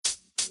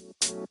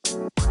Hey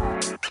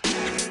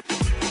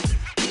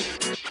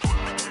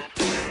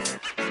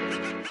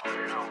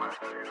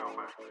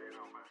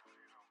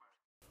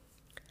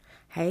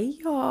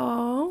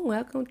y'all,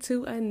 welcome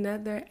to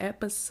another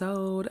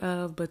episode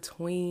of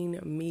Between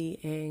Me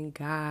and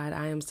God.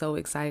 I am so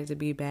excited to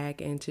be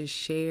back and to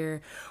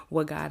share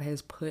what God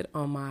has put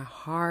on my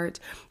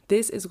heart.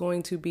 This is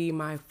going to be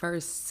my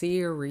first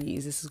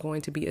series. This is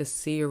going to be a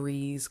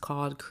series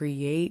called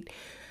Create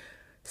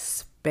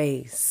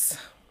Space.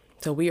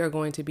 So we are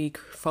going to be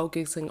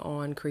focusing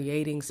on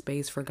creating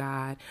space for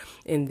God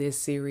in this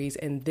series.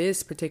 And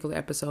this particular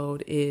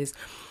episode is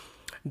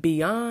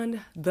Beyond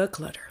the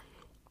Clutter.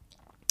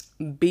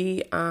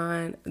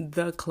 Beyond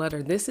the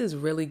clutter. This is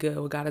really good.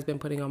 What God has been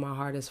putting on my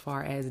heart as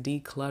far as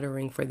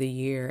decluttering for the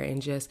year and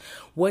just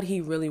what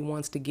he really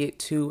wants to get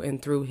to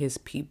and through his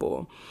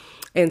people.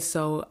 And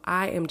so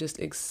I am just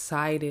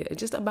excited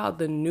just about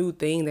the new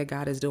thing that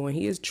God is doing.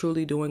 He is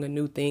truly doing a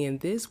new thing.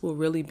 And this will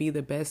really be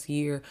the best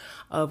year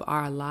of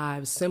our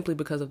lives simply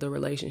because of the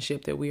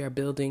relationship that we are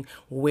building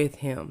with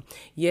him.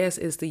 Yes,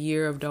 it's the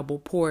year of double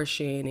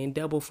portion and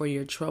double for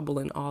your trouble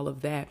and all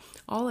of that.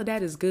 All of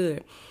that is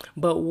good.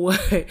 But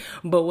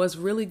what's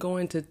really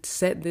going to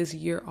set this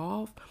year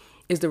off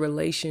is the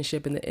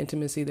relationship and the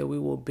intimacy that we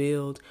will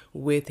build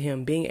with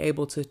him, being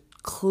able to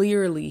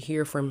clearly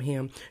hear from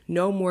him.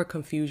 No more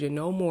confusion,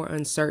 no more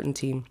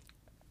uncertainty.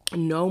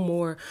 No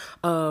more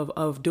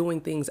of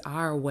doing things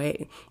our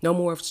way. No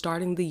more of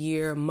starting the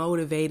year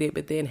motivated,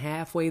 but then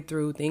halfway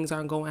through things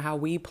aren't going how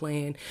we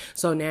plan.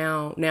 So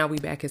now we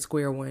back at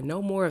square one.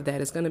 No more of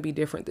that. It's going to be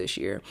different this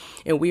year.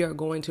 And we are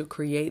going to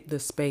create the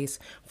space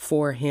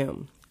for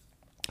him.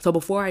 So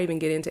before I even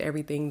get into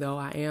everything, though,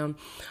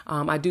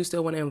 I do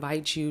still want to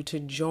invite you to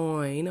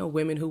join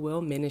Women Who Will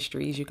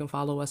Ministries. You can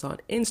follow us on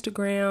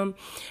Instagram,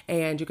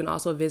 and you can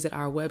also visit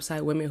our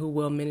website,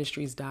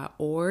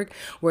 womenwhowillministries.org,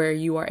 where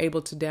you are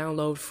able to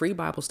download free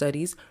Bible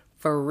studies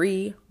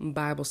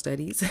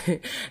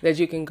that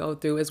you can go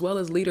through, as well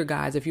as leader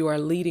guides. If you are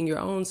leading your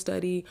own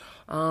study,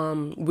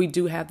 we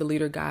do have the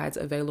leader guides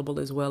available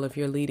as well. If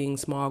you're leading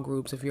small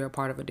groups, if you're a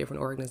part of a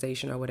different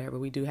organization or whatever,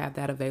 we do have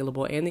that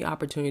available, and the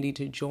opportunity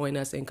to join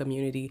us in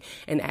community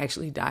and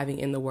actually diving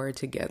in the word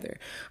together.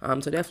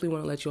 So definitely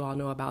want to let you all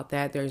know about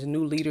that. There's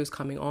new leaders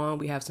coming on.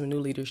 We have some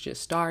new leaders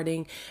just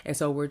starting. And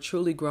so we're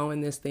truly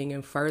growing this thing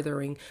and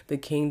furthering the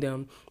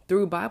kingdom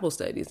through Bible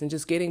studies and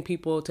just getting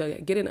people to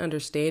get an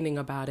understanding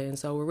about it. And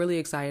so we're really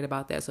excited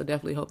about that. So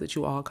definitely hope that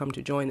you all come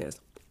to join us.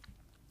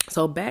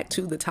 So back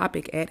to the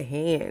topic at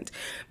hand,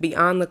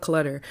 beyond the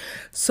clutter.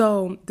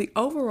 So the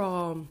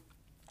overall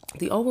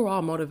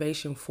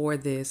motivation for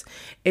this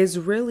is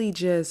really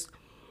just,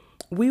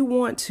 we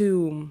want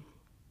to,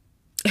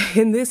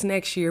 in this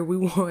next year, we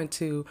want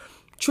to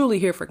truly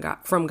hear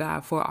from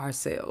God for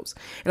ourselves.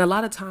 And a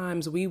lot of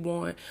times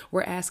we're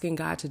asking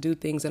God to do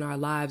things in our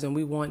lives, and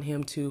we want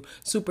him to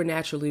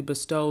supernaturally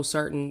bestow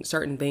certain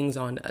things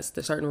on us,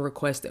 the certain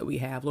requests that we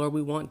have. Lord,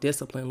 we want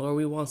discipline. Lord,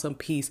 we want some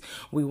peace.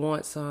 We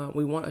want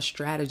a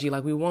strategy.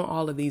 Like, we want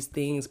all of these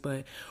things,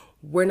 but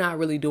we're not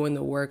really doing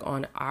the work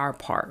on our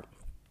part.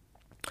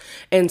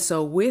 And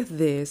so with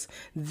this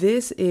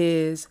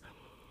is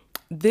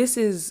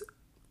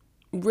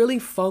really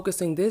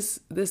focusing, this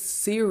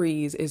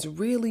series is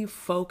really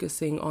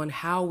focusing on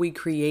how we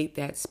create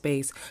that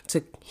space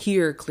to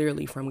hear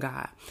clearly from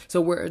God.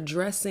 So we're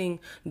addressing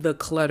the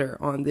clutter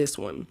on this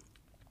one.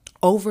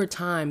 Over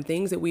time,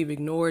 things that we've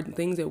ignored,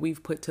 things that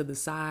we've put to the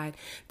side,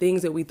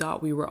 things that we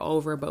thought we were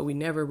over, but we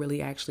never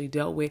really actually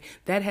dealt with,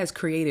 that has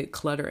created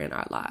clutter in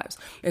our lives.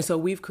 And so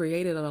we've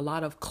created a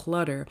lot of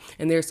clutter,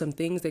 and there's some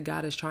things that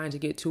God is trying to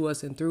get to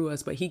us and through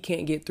us, but he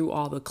can't get through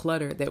all the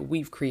clutter that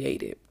we've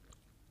created.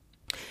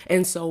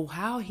 And so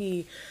how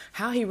he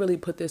really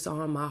put this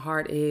on my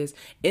heart is,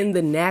 in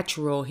the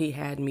natural, he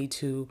had me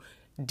to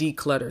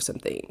declutter some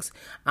things.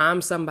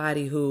 I'm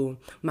somebody who,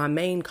 my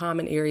main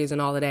common areas and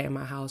all of that in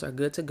my house are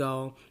good to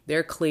go.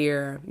 They're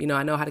clear.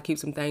 I know how to keep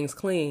some things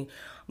clean.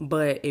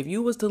 But if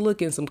you was to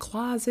look in some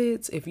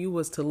closets, if you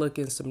was to look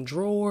in some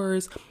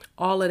drawers,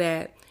 all of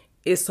that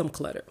is some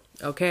clutter.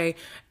 Okay.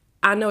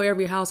 I know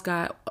every house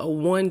got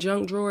one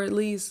junk drawer at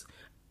least.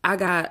 I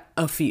got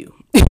a few.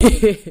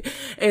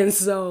 And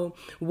so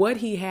what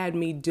he had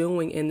me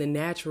doing in the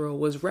natural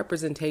was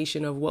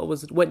representation of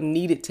what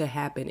needed to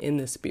happen in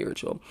the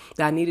spiritual,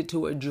 that I needed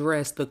to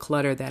address the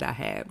clutter that I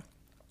had.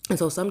 And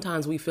so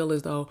sometimes we feel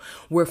as though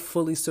we're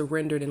fully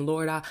surrendered, and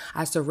Lord,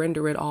 I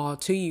surrender it all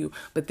to you.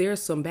 But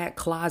there's some back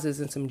closets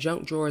and some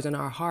junk drawers in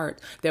our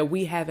heart that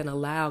we haven't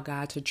allowed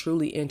God to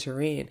truly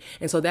enter in.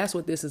 And so that's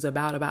what this is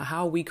about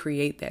how we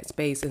create that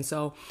space. And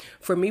so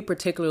for me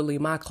particularly,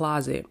 my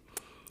closet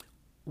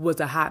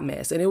was a hot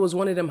mess. And it was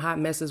one of them hot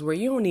messes where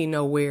you don't even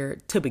know where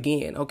to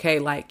begin. Okay.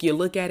 Like, you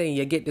look at it and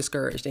you get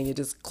discouraged and you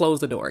just close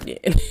the door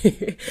again.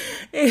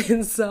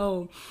 And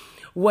so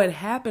what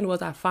happened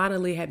was, I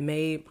finally had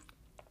made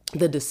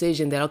the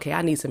decision that, okay,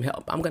 I need some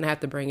help. I'm going to have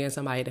to bring in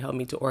somebody to help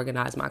me to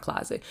organize my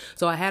closet.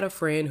 So I had a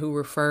friend who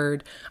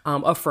referred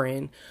a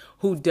friend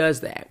who does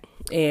that,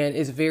 and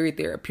it's very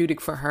therapeutic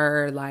for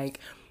her. Like,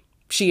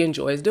 she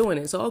enjoys doing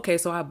it. So, okay,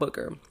 so I book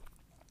her.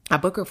 I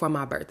book her for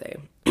my birthday.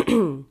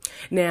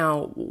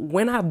 Now,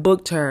 when I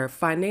booked her,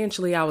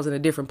 financially, I was in a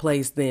different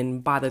place than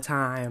by the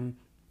time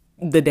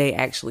the day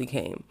actually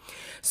came.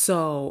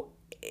 So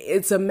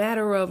it's a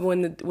matter of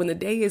when the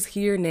day is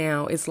here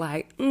now, it's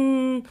like,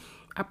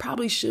 I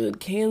probably should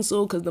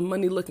cancel because the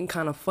money looking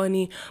kind of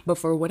funny. But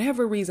for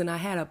whatever reason, I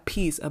had a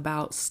peace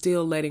about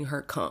still letting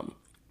her come.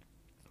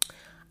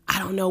 I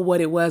don't know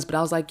what it was, but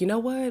I was like, you know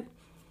what?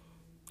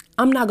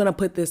 I'm not going to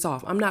put this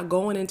off. I'm not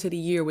going into the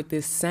year with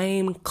this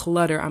same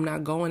clutter. I'm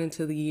not going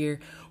into the year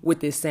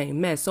with this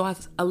same mess. So I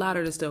allowed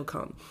her to still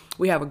come.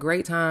 We have a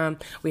great time.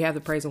 We have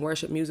the praise and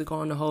worship music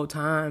on the whole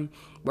time,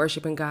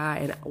 worshiping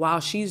God. And while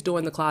she's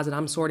doing the closet,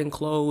 I'm sorting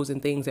clothes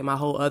and things in my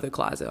whole other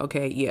closet.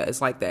 Okay, yeah,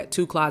 it's like that.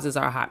 2 closets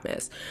are a hot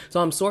mess.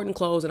 So I'm sorting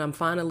clothes and I'm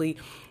finally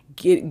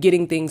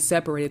getting things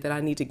separated that I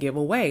need to give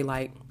away.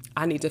 Like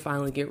I need to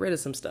finally get rid of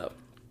some stuff.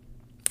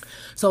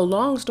 So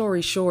long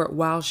story short,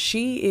 while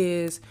she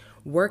is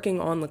working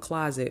on the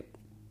closet,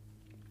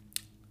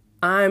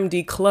 I'm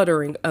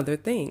decluttering other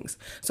things.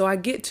 So I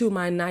get to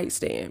my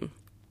nightstand.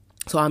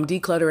 So I'm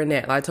decluttering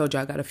that. Like I told you,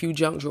 I got a few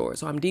junk drawers.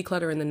 So I'm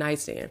decluttering the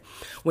nightstand.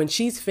 When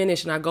she's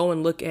finished and I go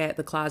and look at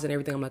the closet and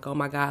everything, I'm like, oh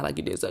my God, like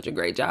you did such a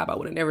great job. I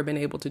would have never been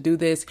able to do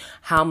this.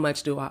 How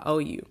much do I owe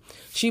you?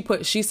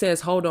 She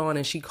says, hold on.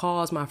 And she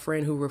calls my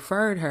friend who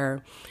referred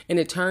her. And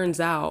it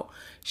turns out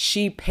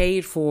she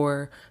paid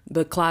for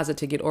the closet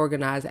to get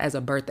organized as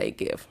a birthday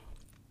gift.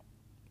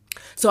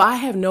 So I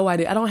have no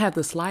idea. I don't have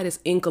the slightest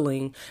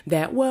inkling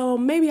that, well,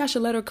 maybe I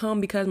should let her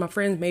come because my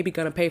friend's maybe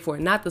going to pay for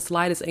it. Not the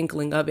slightest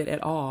inkling of it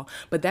at all.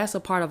 But that's a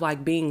part of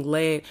like being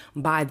led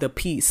by the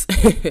peace.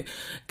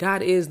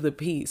 God is the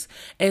peace.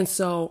 And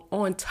so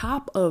on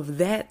top of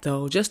that,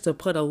 though, just to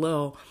put a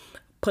little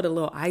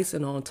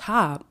icing on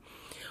top,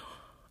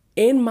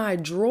 in my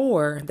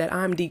drawer that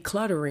I'm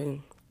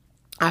decluttering,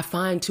 I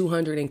find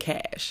 $200 in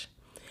cash.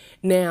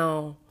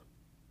 Now,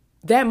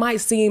 that might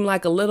seem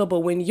like a little,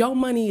 but when your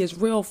money is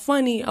real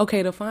funny,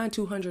 okay, to find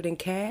 $200 in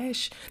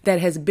cash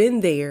that has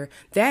been there,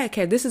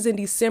 this is in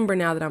December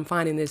now that I'm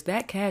finding this,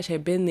 that cash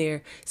had been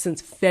there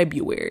since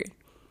February.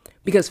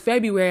 Because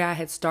February, I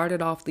had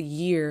started off the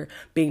year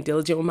being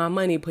diligent with my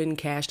money, putting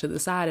cash to the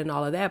side and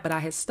all of that, but I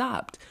had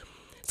stopped.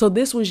 So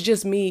this was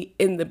just me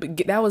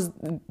that was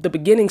the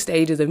beginning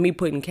stages of me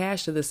putting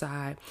cash to the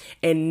side.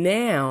 And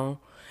now,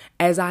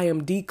 as I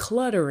am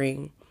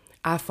decluttering,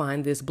 I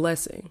find this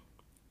blessing.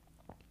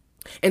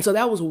 And so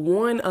that was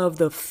one of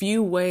the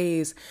few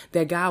ways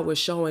that God was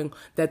showing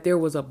that there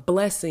was a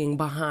blessing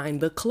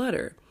behind the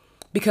clutter.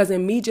 Because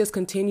in me just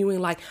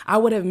continuing, like I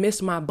would have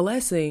missed my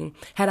blessing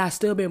had I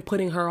still been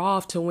putting her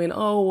off to when,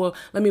 oh, well,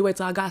 let me wait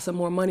till I got some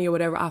more money or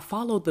whatever. I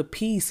followed the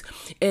peace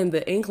and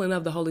the inkling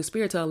of the Holy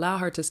Spirit to allow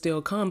her to still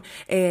come.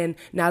 And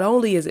not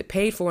only is it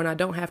paid for and I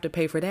don't have to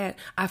pay for that,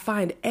 I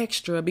find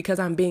extra because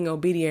I'm being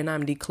obedient and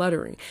I'm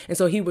decluttering. And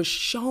so he was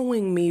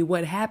showing me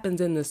what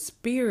happens in the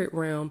spirit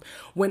realm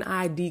when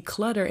I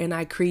declutter and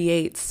I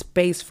create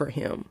space for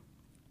him.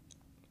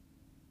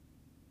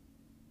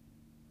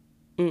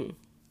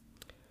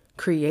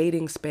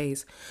 Creating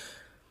space.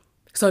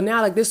 So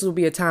now like this will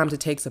be a time to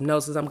take some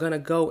notes, because I'm going to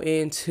go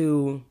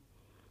into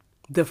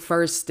the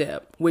first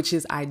step, which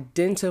is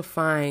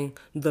identifying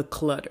the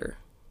clutter.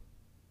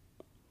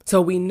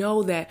 So we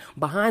know that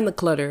behind the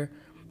clutter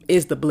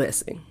is the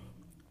blessing.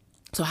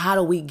 So how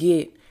do we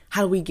get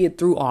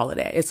through all of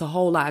that? It's a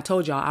whole lot. I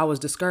told y'all I was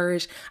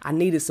discouraged. I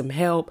needed some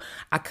help.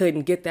 I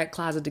couldn't get that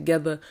closet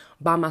together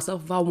by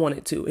myself if I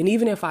wanted to. And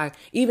even if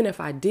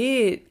I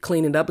did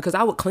clean it up, because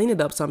I would clean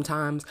it up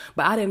sometimes,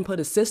 but I didn't put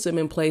a system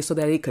in place so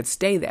that it could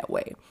stay that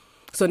way.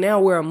 So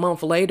now we're a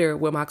month later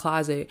with my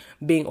closet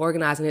being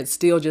organized and it's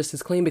still just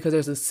as clean because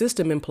there's a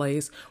system in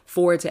place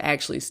for it to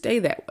actually stay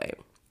that way.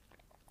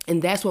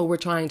 And that's what we're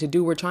trying to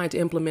do. We're trying to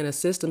implement a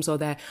system so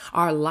that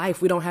our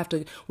life, we don't have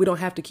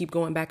to keep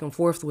going back and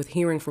forth with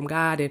hearing from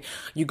God. And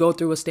you go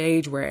through a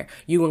stage where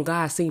you and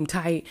God seem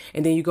tight.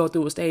 And then you go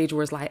through a stage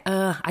where it's like,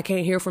 I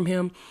can't hear from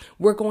him.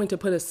 We're going to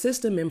put a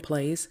system in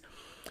place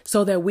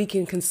so that we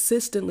can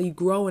consistently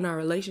grow in our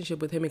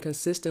relationship with him and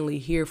consistently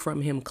hear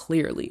from him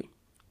clearly.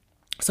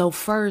 So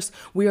first,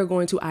 we are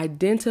going to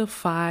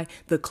identify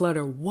the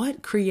clutter.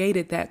 What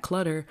created that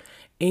clutter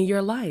in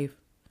your life?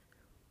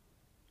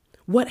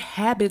 What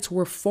habits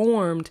were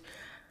formed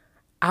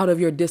out of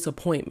your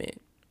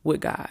disappointment with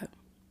God?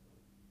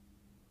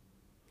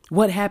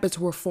 What habits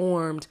were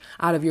formed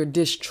out of your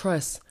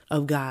distrust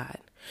of God?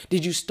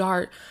 Did you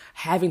start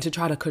having to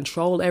try to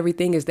control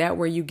everything? Is that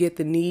where you get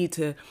the need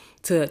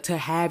to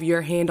have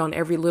your hand on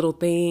every little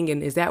thing?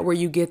 And is that where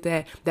you get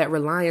that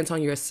reliance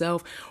on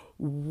yourself?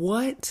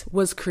 What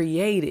was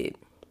created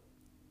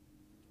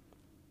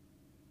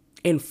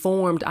and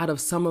formed out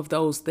of some of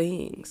those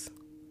things?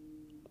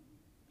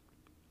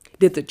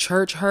 Did the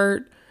church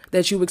hurt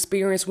that you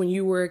experienced when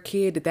you were a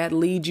kid, did that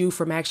lead you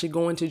from actually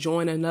going to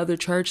join another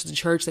church, the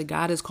church that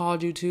God has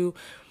called you to?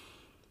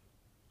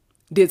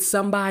 Did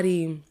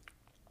somebody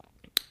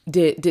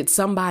Did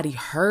somebody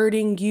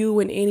hurting you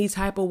in any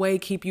type of way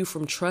keep you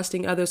from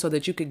trusting others so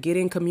that you could get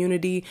in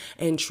community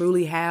and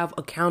truly have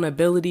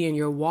accountability in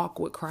your walk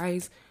with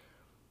Christ?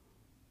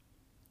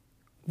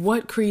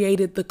 What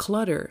created the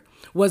clutter?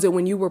 Was it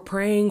when you were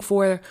praying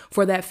for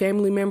that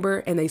family member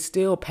and they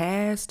still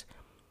passed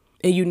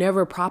and you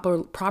never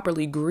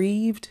properly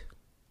grieved?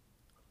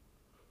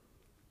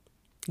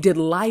 Did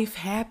life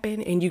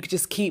happen and you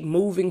just keep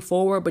moving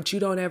forward, but you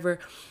don't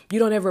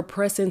ever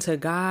press into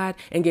God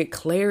and get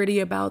clarity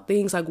about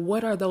things? Like,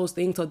 what are those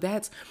things? So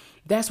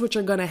that's what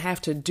you're going to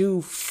have to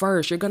do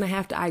first. You're going to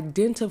have to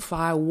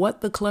identify what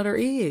the clutter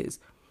is.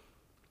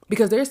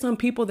 Because there's some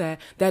people that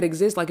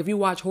exist. Like if you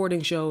watch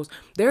hoarding shows,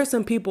 there are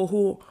some people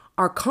who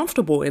are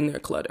comfortable in their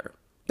clutter.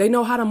 They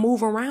know how to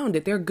move around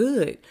it. They're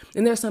good.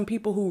 And there's some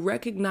people who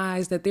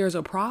recognize that there's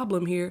a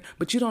problem here,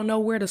 but you don't know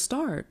where to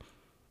start.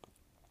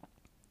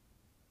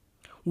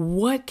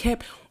 What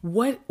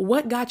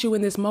got you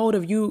in this mode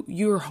of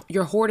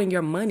you're hoarding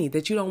your money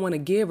that you don't want to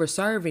give or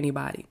serve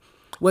anybody?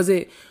 Was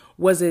it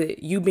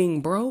you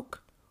being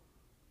broke?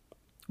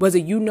 Was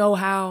it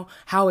how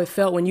it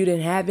felt when you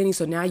didn't have any,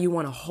 so now you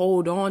want to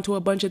hold on to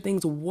a bunch of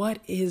things? What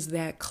is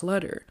that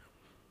clutter?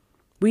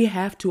 We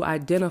have to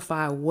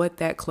identify what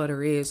that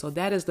clutter is. So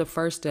that is the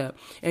first step.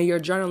 And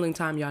your journaling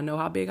time, y'all know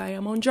how big I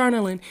am on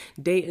journaling,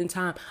 date and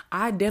time.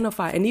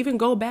 Identify and even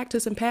go back to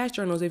some past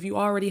journals. If you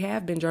already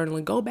have been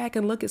journaling, go back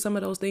and look at some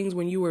of those things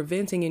when you were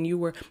venting and you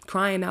were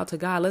crying out to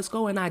God. Let's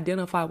go and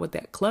identify what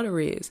that clutter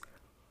is.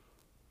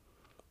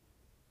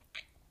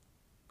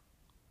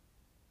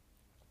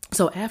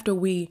 So after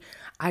we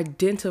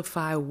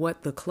identify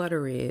what the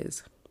clutter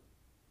is,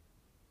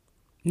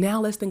 now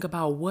let's think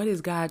about what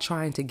is God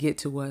trying to get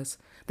to us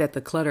that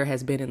the clutter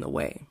has been in the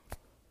way.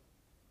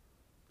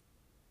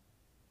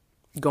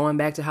 Going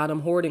back to how them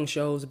hoarding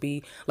shows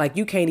be, like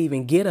you can't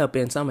even get up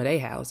in some of their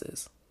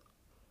houses.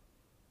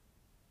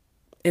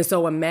 And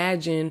so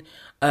imagine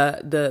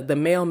the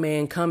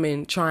mailman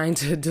coming trying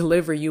to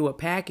deliver you a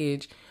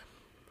package,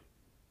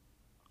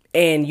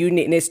 and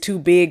it's too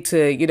big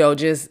to,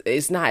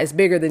 it's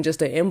bigger than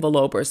just an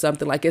envelope or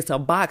something. Like it's a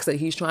box that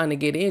he's trying to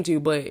get into,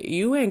 but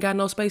you ain't got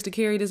no space to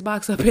carry this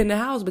box up in the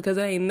house because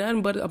it ain't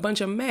nothing but a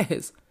bunch of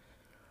mess.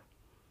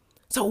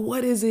 So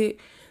what is it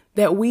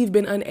that we've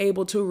been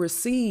unable to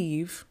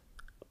receive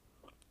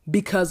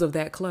because of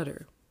that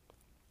clutter?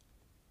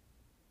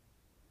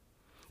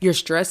 You're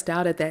stressed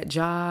out at that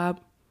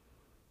job.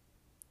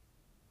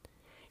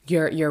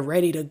 You're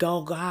ready to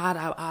go. God,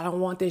 I don't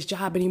want this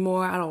job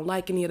anymore. I don't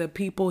like any of the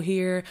people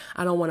here.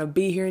 I don't want to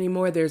be here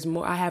anymore.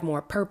 I have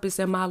more purpose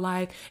in my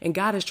life. And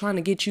God is trying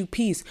to get you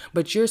peace.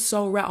 But you're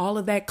all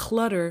of that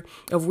clutter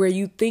of where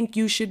you think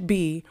you should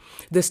be,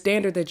 the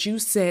standard that you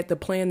set, the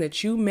plan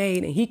that you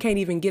made, and he can't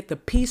even get the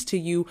peace to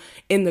you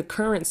in the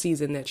current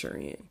season that you're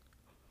in.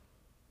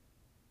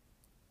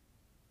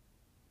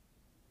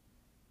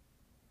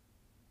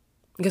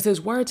 Because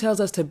his word tells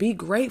us to be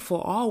grateful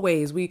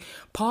always.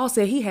 Paul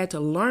said he had to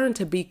learn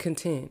to be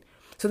content.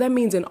 So that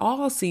means in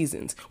all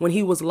seasons, when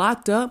he was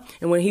locked up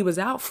and when he was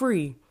out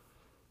free,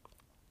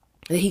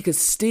 that he could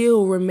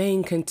still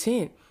remain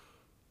content.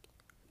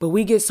 But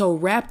we get so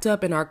wrapped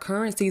up in our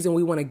current season,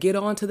 we want to get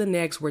on to the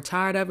next. We're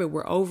tired of it.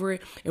 We're over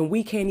it. And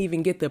we can't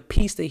even get the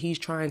peace that he's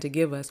trying to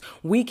give us.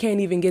 We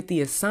can't even get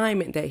the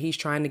assignment that he's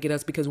trying to get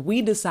us because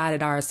we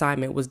decided our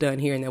assignment was done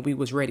here and that we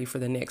was ready for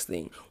the next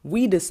thing.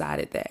 We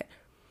decided that.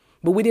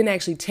 But we didn't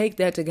actually take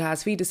that to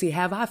God's feet to see,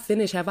 have I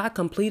finished? Have I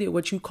completed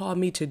what you called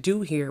me to do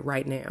here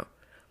right now?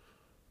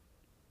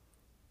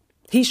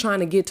 He's trying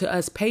to get to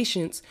us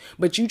patience,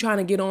 but you trying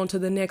to get on to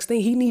the next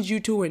thing. He needs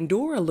you to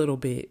endure a little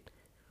bit.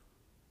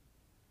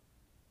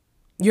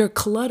 Your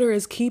clutter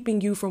is keeping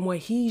you from what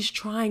he's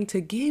trying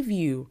to give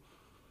you.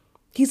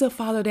 He's a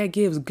father that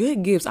gives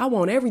good gifts. I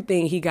want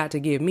everything he got to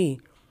give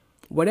me.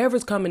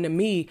 Whatever's coming to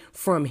me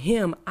from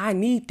him, I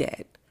need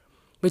that.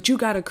 But you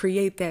got to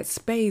create that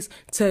space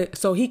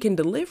so he can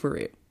deliver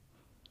it.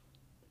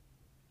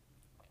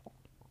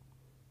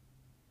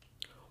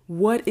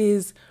 What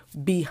is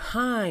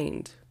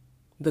behind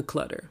the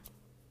clutter?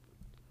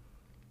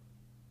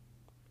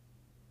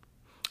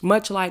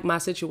 Much like my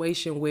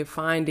situation with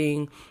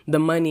finding the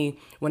money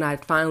when I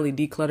finally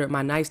decluttered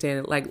my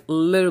nightstand, like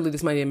literally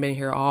this money had been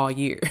here all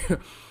year.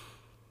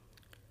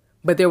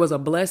 But there was a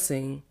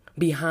blessing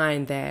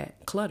behind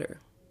that clutter.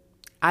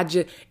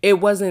 It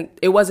wasn't,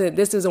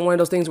 this isn't one of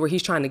those things where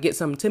he's trying to get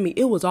something to me.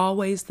 It was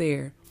always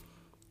there.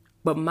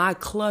 But my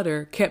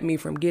clutter kept me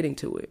from getting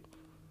to it.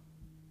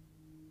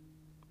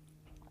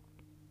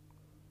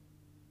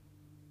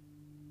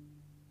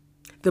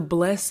 The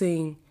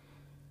blessing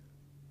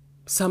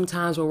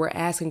sometimes where we're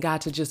asking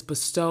God to just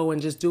bestow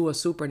and just do a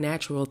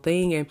supernatural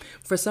thing. And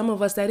for some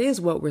of us, that is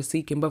what we're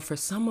seeking. But for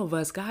some of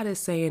us, God is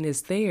saying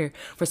it's there.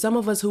 For some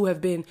of us who have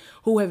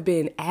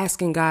been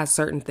asking God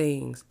certain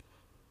things.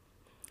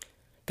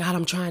 God,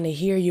 I'm trying to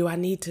hear you. I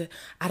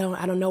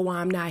don't know why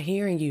I'm not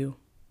hearing you.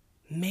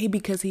 Maybe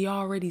because he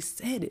already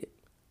said it.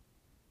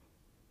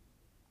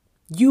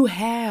 You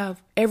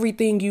have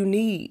everything you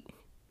need.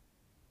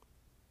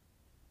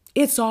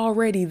 It's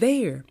already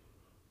there.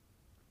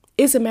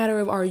 It's a matter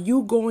of, are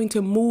you going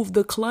to move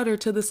the clutter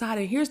to the side?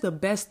 And here's the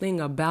best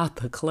thing about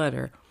the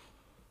clutter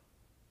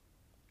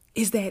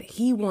is that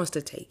he wants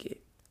to take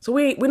it. So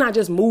we're not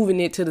just moving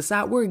it to the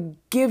side. We're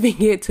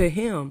giving it to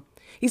him.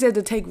 He said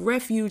to take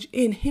refuge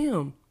in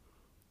him.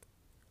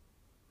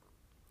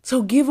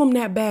 So give him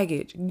that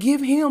baggage. Give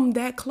him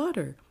that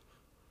clutter.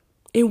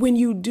 And when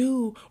you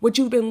do what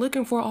you've been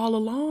looking for all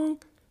along,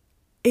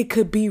 it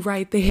could be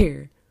right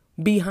there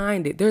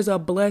behind it. There's a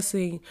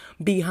blessing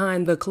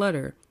behind the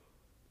clutter.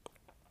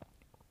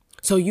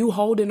 So you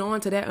holding on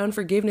to that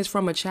unforgiveness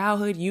from a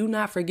childhood, you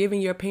not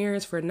forgiving your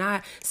parents for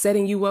not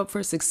setting you up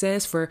for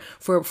success, for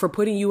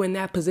putting you in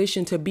that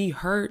position to be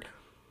hurt.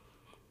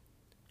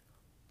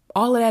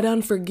 All of that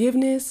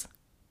unforgiveness,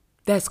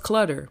 that's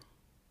clutter.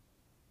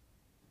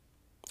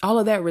 All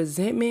of that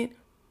resentment,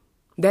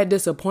 that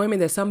disappointment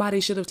that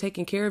somebody should have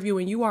taken care of you,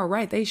 and you are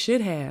right, they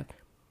should have.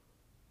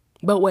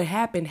 But what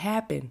happened,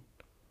 happened.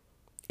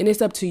 And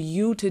it's up to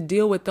you to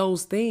deal with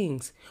those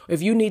things.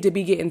 If you need to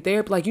be getting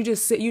therapy, like you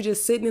just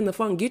sitting in the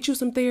funk, get you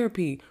some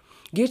therapy,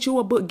 get you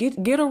a book,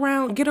 get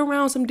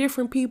around some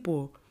different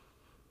people.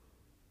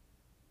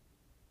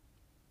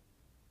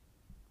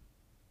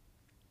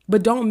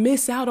 But don't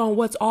miss out on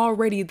what's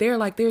already there.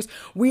 Like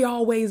we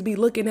always be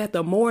looking at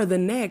the more, the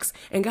next.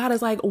 And God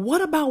is like,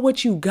 what about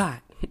what you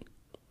got?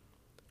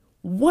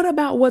 What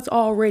about what's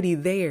already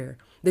there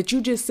that you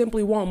just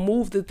simply won't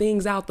move the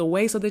things out the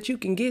way so that you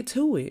can get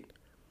to it?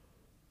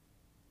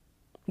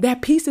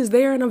 That peace is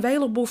there and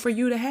available for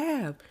you to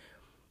have,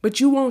 but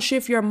you won't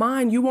shift your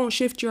mind. You won't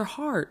shift your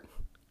heart.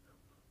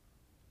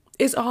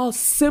 It's all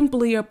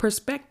simply a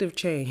perspective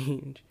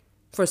change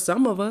for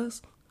some of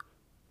us.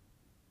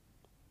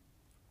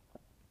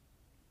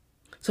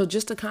 So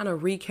just to kind of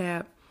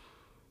recap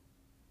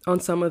on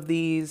some of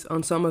these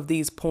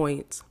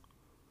points,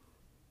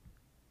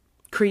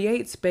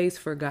 create space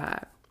for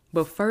God.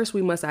 But first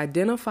we must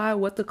identify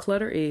what the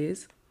clutter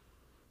is.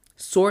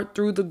 Sort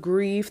through the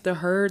grief, the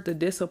hurt, the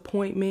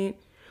disappointment.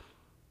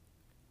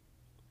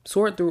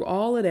 Sort through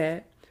all of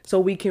that so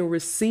we can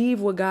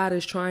receive what God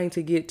is trying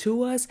to get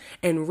to us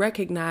and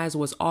recognize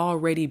what's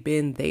already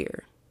been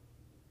there.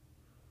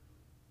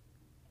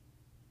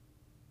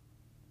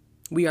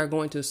 We are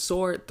going to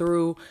sort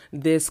through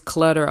this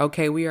clutter.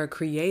 Okay, we are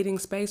creating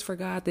space for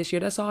God this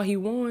year. That's all he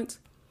wants.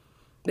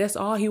 That's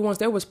all he wants.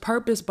 There was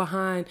purpose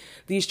behind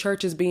these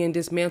churches being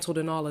dismantled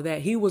and all of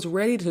that. He was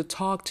ready to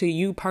talk to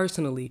you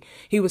personally.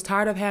 He was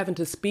tired of having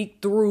to speak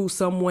through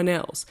someone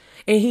else.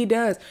 And he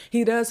does.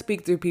 He does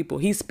speak through people.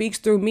 He speaks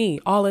through me,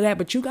 all of that.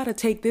 But you got to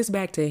take this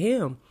back to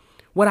him.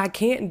 What I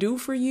can't do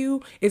for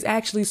you is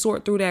actually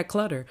sort through that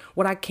clutter.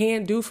 What I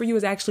can't do for you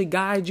is actually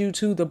guide you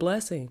to the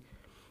blessing.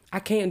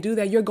 I can't do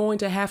that. You're going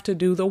to have to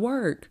do the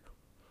work.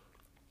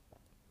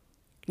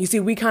 You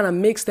see, we kind of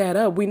mix that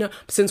up. We know,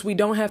 since we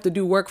don't have to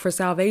do work for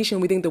salvation,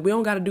 we think that we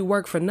don't got to do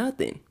work for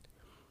nothing.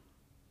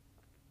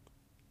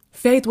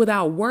 Faith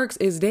without works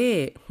is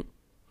dead.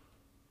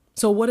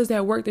 So what is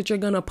that work that you're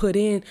going to put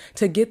in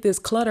to get this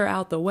clutter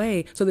out the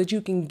way so that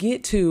you can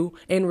get to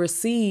and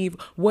receive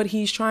what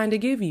he's trying to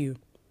give you?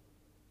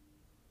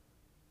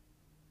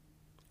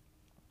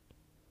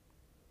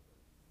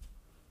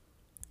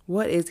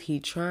 What is he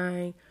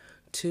trying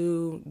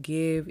to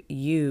give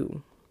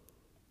you?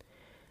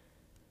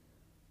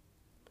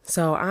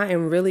 So I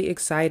am really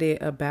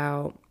excited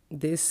about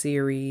this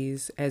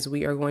series as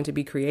we are going to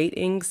be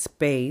creating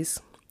space.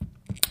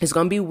 It's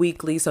going to be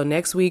weekly. So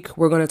next week,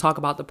 we're going to talk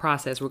about the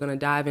process. We're going to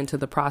dive into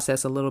the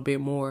process a little bit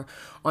more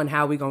on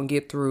how we're going to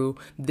get through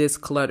this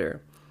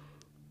clutter.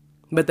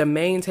 But the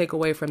main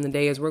takeaway from the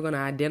day is we're going to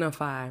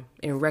identify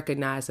and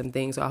recognize some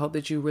things. So I hope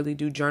that you really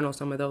do journal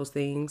some of those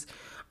things.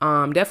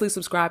 Definitely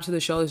subscribe to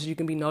the show so you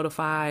can be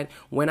notified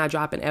when I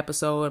drop an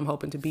episode. I'm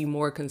hoping to be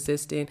more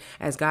consistent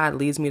as God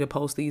leads me to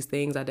post these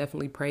things. I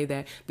definitely pray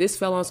that this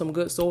fell on some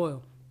good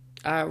soil.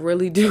 I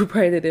really do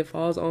pray that it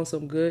falls on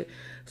some good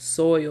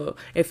soil.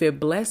 If it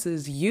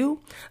blesses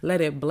you,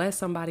 let it bless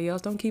somebody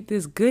else. Don't keep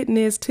this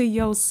goodness to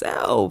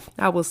yourself.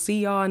 I will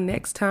see y'all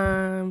next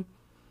time.